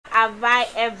have I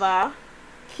ever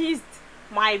kissed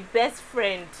my best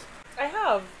friend? I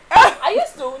have. I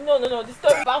used to no. The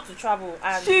story about to travel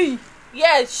and She.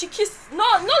 yeah, she kissed.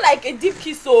 Not like a deep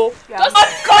kiss, so Yeah. just I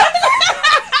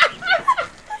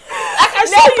can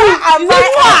show you.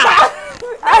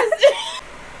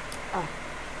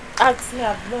 Ask me,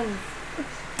 I've done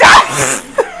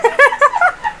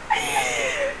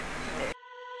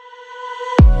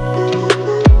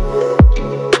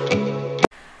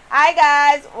Hi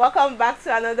guys, welcome back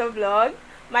to another vlog.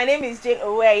 My name is Jane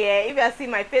Oweye. If you are seeing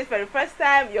my face for the first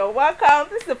time, you're welcome.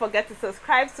 Please don't forget to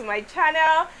subscribe to my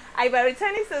channel. I'm a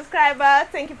returning subscriber.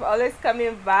 Thank you for always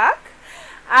coming back.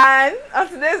 And on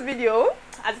today's video,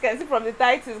 as you can see from the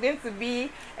title, it's going to be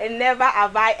a never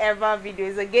have I ever video.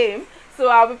 It's a game. So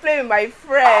I'll be playing with my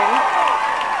friend.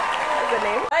 What's her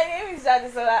name? My name is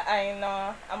Jadisola and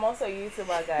I'm also a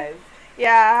YouTuber, guys.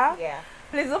 Yeah. Yeah.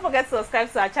 Please don't forget to subscribe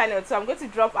to our channel too. I'm going to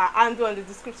drop our handle in the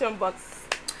description box.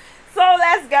 So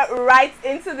let's get right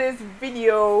into this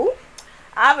video.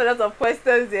 I have a lot of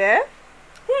questions here.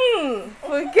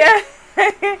 Okay.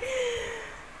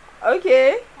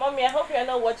 Okay. Mommy, I hope you're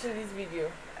not watching this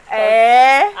video.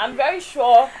 I'm very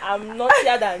sure I'm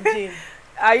naughtier than Jane.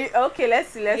 Are you okay? Let's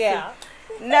see. Let's Yeah.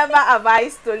 see. Never have I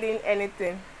stolen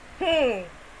anything.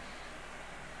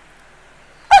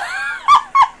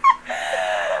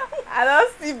 I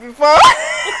don't see before.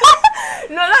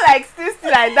 No, not like still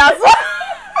like that.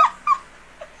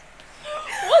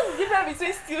 What's the difference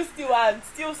between steal and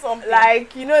steal something?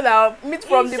 Like, you know, now meat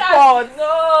from the Isha, pot.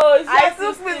 No, it's I not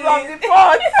took still meat stealing. from the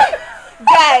pot.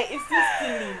 Guy, it's still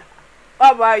stealing.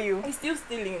 What about you? It's still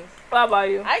stealing. What about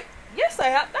you? Yes, I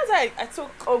have. That's why I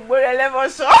took. Ogbore level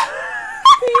shot.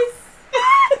 Peace.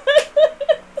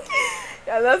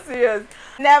 You're not serious.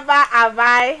 Never have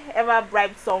I ever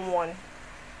bribed someone.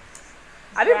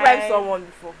 Have you bribed someone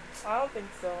before? I don't think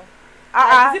so.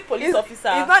 Is it police officer?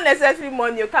 It's not necessarily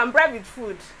money. You can bribe with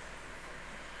food.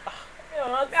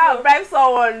 Not I'll bribe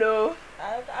someone, no.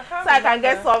 I can't So I can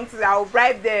get something. I'll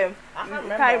bribe them. I can't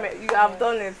You remember. You have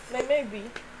done it. Maybe.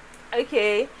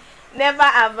 Okay. Never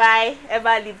have I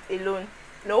ever lived alone.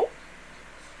 No.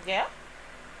 Yeah.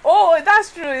 Oh,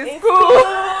 that's true. It's It's cool.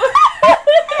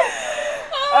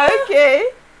 Okay.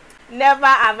 Never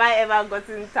have I ever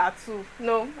gotten tattoo.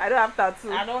 No, I don't have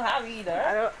tattoo. I don't have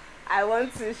either. I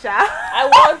want to, Sha. I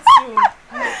want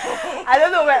to. I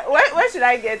don't know where should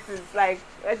I get it? Like,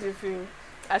 where do you feel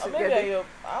I should Maybe get it?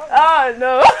 I Oh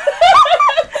no.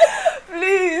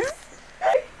 Please.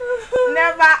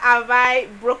 Never have I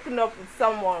broken up with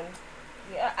someone.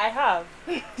 Yeah, I have.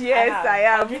 Yes, I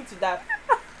I'll am. drink to that.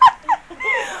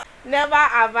 Never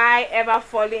have I ever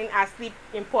fallen asleep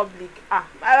in public. I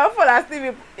don't fall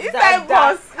asleep inside That-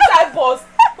 bus. Inside bus.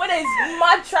 When there is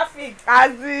mad traffic.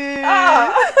 As in,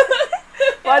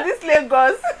 for this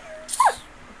Lagos.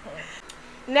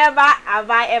 Never have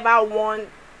I ever won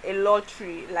a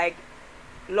lottery, like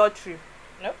lottery.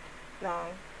 Nope. No,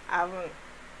 I haven't.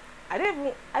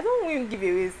 I don't even give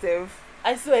away self.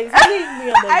 I swear, it's only me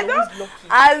and I the don't. who's lucky.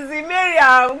 As in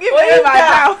Miriam, give Oh, me you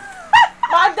madam.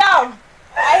 Madam,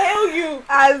 I hail you.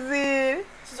 As in,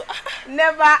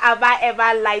 never have I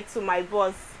ever lied to my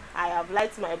boss. I have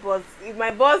lied to my boss. If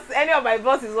my boss, any of my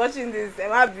boss is watching this, it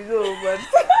might be low, but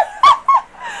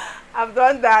I've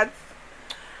done that.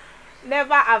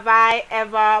 Never have I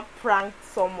ever pranked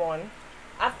someone.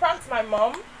 I pranked my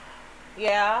mom.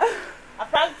 Yeah.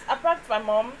 I pranked my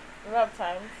mom a lot of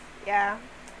times. Yeah,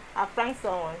 I pranked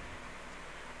someone.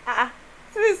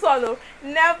 This one,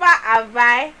 never have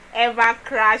I ever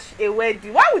crashed a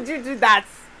wedding. Why would you do that?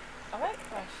 Have I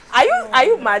crashed? Are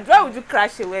you mad? Why would you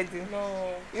crash a wedding?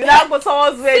 No. You now go to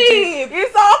someone's wedding. See,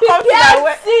 If someone comes to my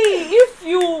wedding. see, if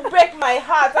you break my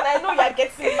heart and I know you're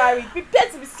getting married, prepare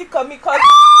to be sick of me because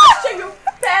I'll show you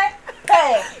pay.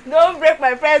 Don't break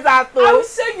my friend's heart I will though.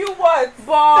 show you what.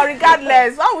 But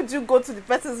regardless, why would you go to the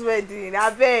person's wedding? I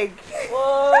beg.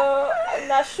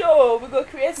 Na show, we go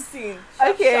create scene.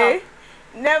 Sharp, Okay. sharp.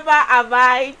 Never have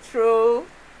I thrown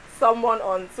someone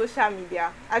on social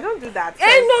media. I don't do that.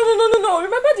 Hey, no.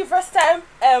 Remember the first time,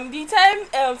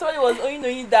 somebody was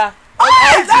knowing that.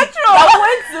 Is that true? I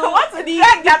went to want to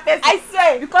drag that person. I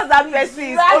swear. Because that person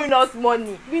is Drag- owing us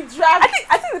money. We dragged.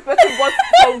 I think the person bought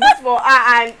some goods for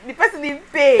her and the person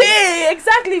didn't pay. Hey,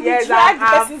 exactly. We Yes, dragged the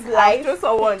I've person's life. thrown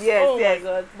someone. Yes, Oh my yes.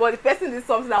 God. But the person did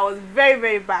something that was very,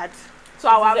 very bad to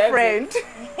our Deserves friend.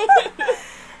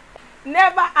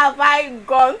 Never have I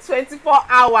gone 24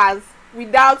 hours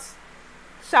without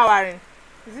showering.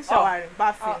 Is it showering?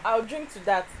 Bathing. I'll drink to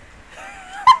that.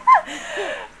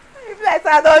 If like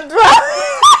I don't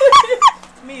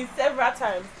drown. Me several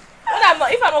times.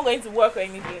 if I'm not going to work or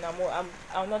anything,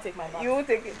 I'll not take my bath. You won't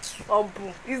take it. Oh,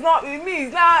 boo. It's not with me.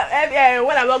 It's not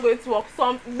when I'm not going to work.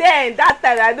 Then that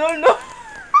time I don't know.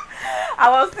 I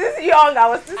was still young. I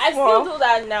was still small. I still do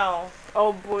that now.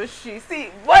 Oh, bullshit. See,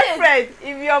 boyfriend.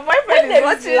 If your boyfriend is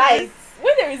watching light,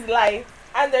 when there is light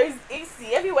and there is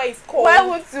AC, everywhere is cold. Why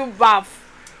would you bath?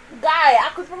 Guy,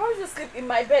 I could probably just sleep in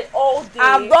my bed all day.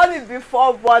 I've done it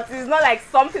before, but it's not like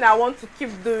something I want to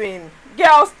keep doing.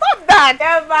 Girl, stop that.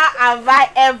 Never have I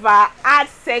ever had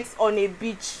sex on a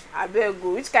beach. I better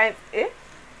go. Which kind?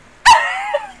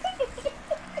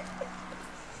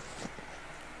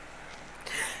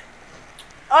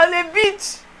 On a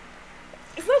beach.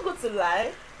 It's not good to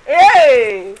lie.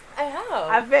 Hey, I have.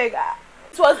 I beg.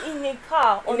 It was in a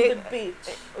car on the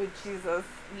beach. Oh Jesus.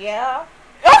 Yeah.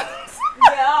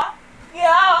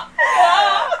 yeah.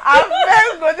 I'm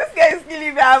very good. This guy is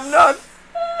killing me. I'm not.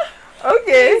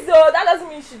 Okay. So that doesn't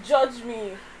mean you should judge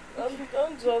me.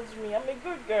 Don't judge me. I'm a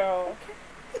good girl.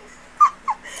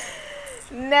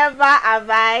 Never have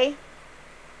I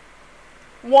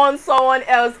worn someone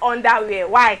else's underwear.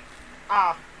 Why?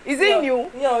 Is it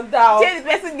new? No, doubt. The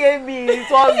person gave me. It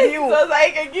was new. It was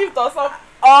like a gift or something.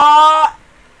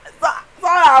 So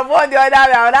I bought the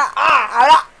underwear.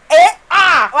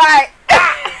 Why?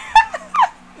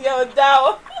 Yo,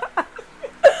 doubt.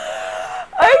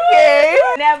 Okay.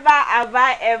 Never have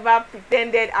I ever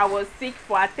pretended I was sick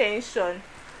for attention.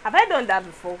 Have I done that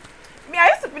before? Me, I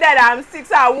used to pretend that I'm sick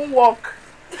so I won't walk.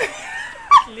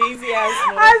 Lazy ass.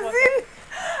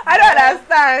 I don't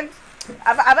understand.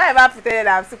 Have I ever pretended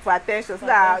that I'm sick for attention so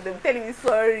that they'll be telling me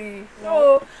sorry?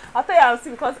 No. I'll tell you I'm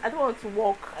sick because I don't want to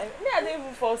walk. I don't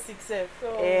even fall sick, so.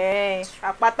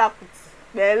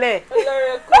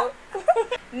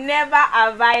 Never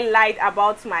have I lied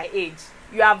about my age.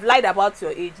 You have lied about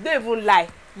your age. Don't even lie.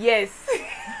 Yes.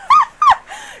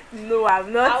 No,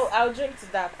 I'm not. I'll drink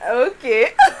to that.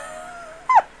 Okay.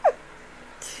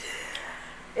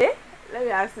 Let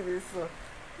me ask you this one.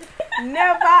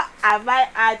 Never have I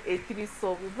had a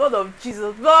threesome. Blood of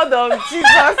Jesus. Blood of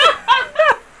Jesus.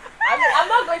 I'm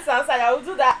not going to answer. I will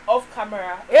do that off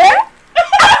camera.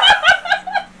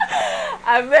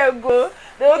 I better go.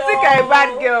 They will think I'm a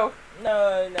bad girl.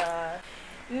 No.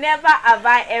 Never have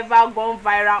I ever gone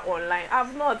viral online.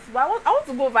 I've not. But I want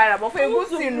to go viral. But for a good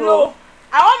thing, no.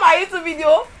 I want my YouTube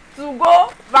video to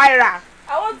go viral.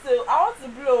 I want to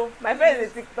blow. My friend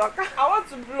is a TikToker. I want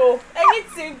to blow.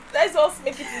 Anything. Let's just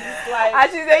make it in this life.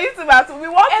 And she's a YouTuber too. We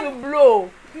want to blow.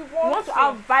 We want to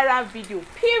have viral video.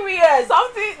 Period.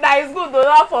 Something that is good, though,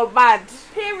 not for bad.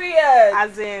 Period.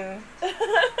 As in.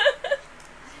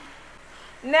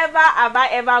 Never have I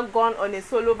ever gone on a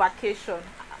solo vacation.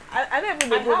 I don't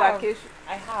even go vacation.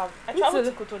 I have. I traveled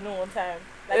to Cotonou one time.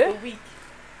 Like a week.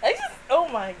 Oh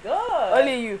my god.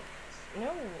 Only you.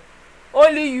 No.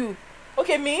 Only you.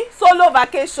 Okay, me? Solo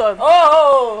vacation.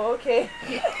 Oh, okay.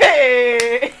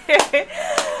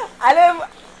 I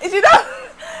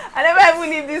never even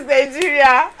leave this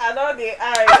Nigeria. I know they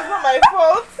are. It's not my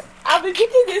fault. I've been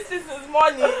kicking this since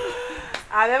morning.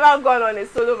 I've never gone on a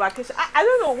solo vacation. I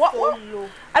don't know what.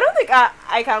 I don't think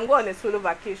I can go on a solo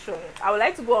vacation. I would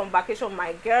like to go on vacation with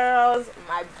my girls,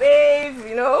 my babe,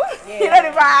 you know. Yeah. You know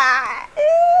the vibe.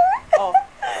 Oh.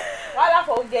 Why not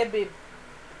for get babe?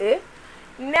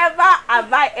 Never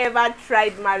have I ever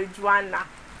tried marijuana.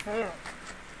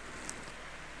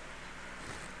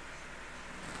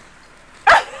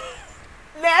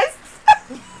 Next.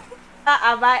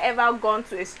 Have I ever gone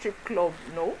to a strip club?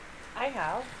 No. I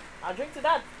have. I'll drink to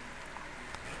that.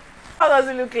 How does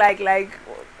it look like? Like,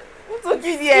 what's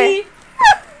okay there?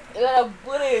 A lot of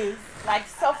booties. Like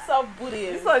soft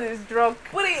booties. This one is drunk.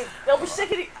 Booties. They'll be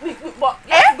shaking it. But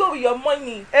you have to go with your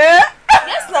money.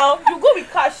 Yes, now. You go with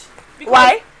cash.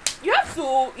 Why? You have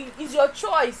to. It's your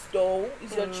choice, though.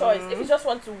 It's your choice. If you just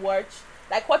want to watch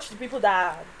the people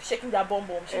that are shaking their bum,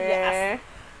 shaking their ass.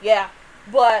 Yeah.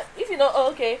 But if you know,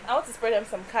 okay, I want to spread them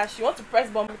some cash. You want to press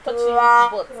bum, touching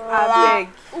butt. I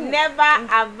beg. Never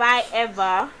have I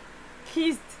ever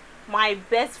kissed my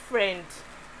best friend.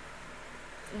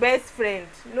 Best friend.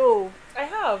 No. I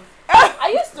have. I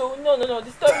used to. No.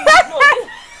 The story. No.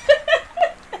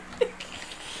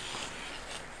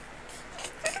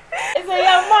 It's a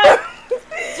young man.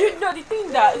 Do you know the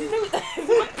thing that?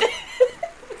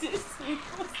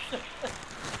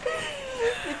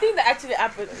 The thing that actually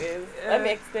happened is, let me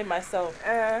explain myself.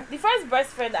 The first best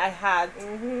friend I had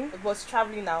was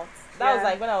traveling out. That was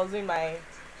like when I was doing my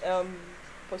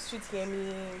post-street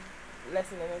hearing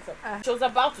lesson and stuff. She was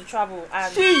about to travel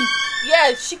and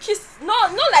she kissed.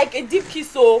 Not like a deep kiss,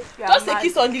 so just a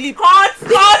kiss on the lip. Cut.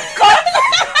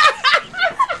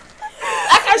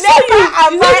 I can show you.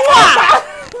 have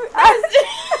I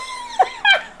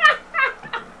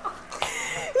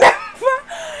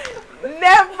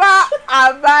never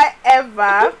have I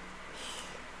ever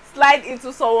slide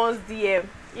into someone's DM.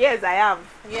 Yes, I have.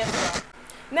 Yes, sir.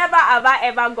 Never have I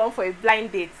ever gone for a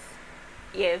blind date.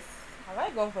 Yes. Have I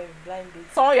gone for a blind date?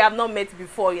 Someone you have not met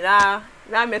before, you know,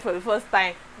 met for the first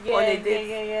time on a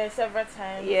date. Yeah, several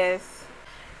times. Yes.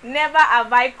 Never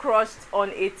have I crushed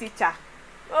on a teacher.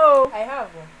 Oh. I have.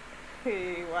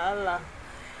 Hey, voila.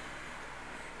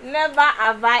 Never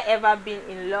have I ever been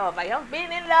in love. I have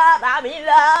been in love. I'm in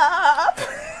love.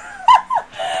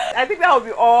 I think that will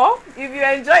be all. If you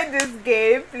enjoyed this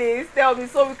game, please tell me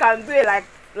so we can do it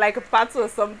like a part or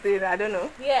something. I don't know.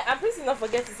 Yeah, and please do not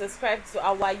forget to subscribe to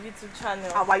our YouTube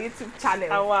channel. Our YouTube channel.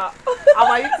 Our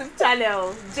YouTube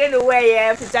channel. Jane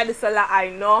Oweye, Jadisola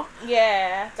Aino.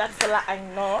 Yeah, Jadisola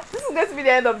Aino. This is going to be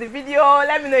the end of the video.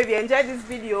 Let me know if you enjoyed this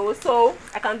video so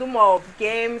I can do more of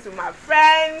games with my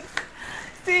friends.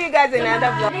 See you guys in another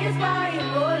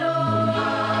vlog.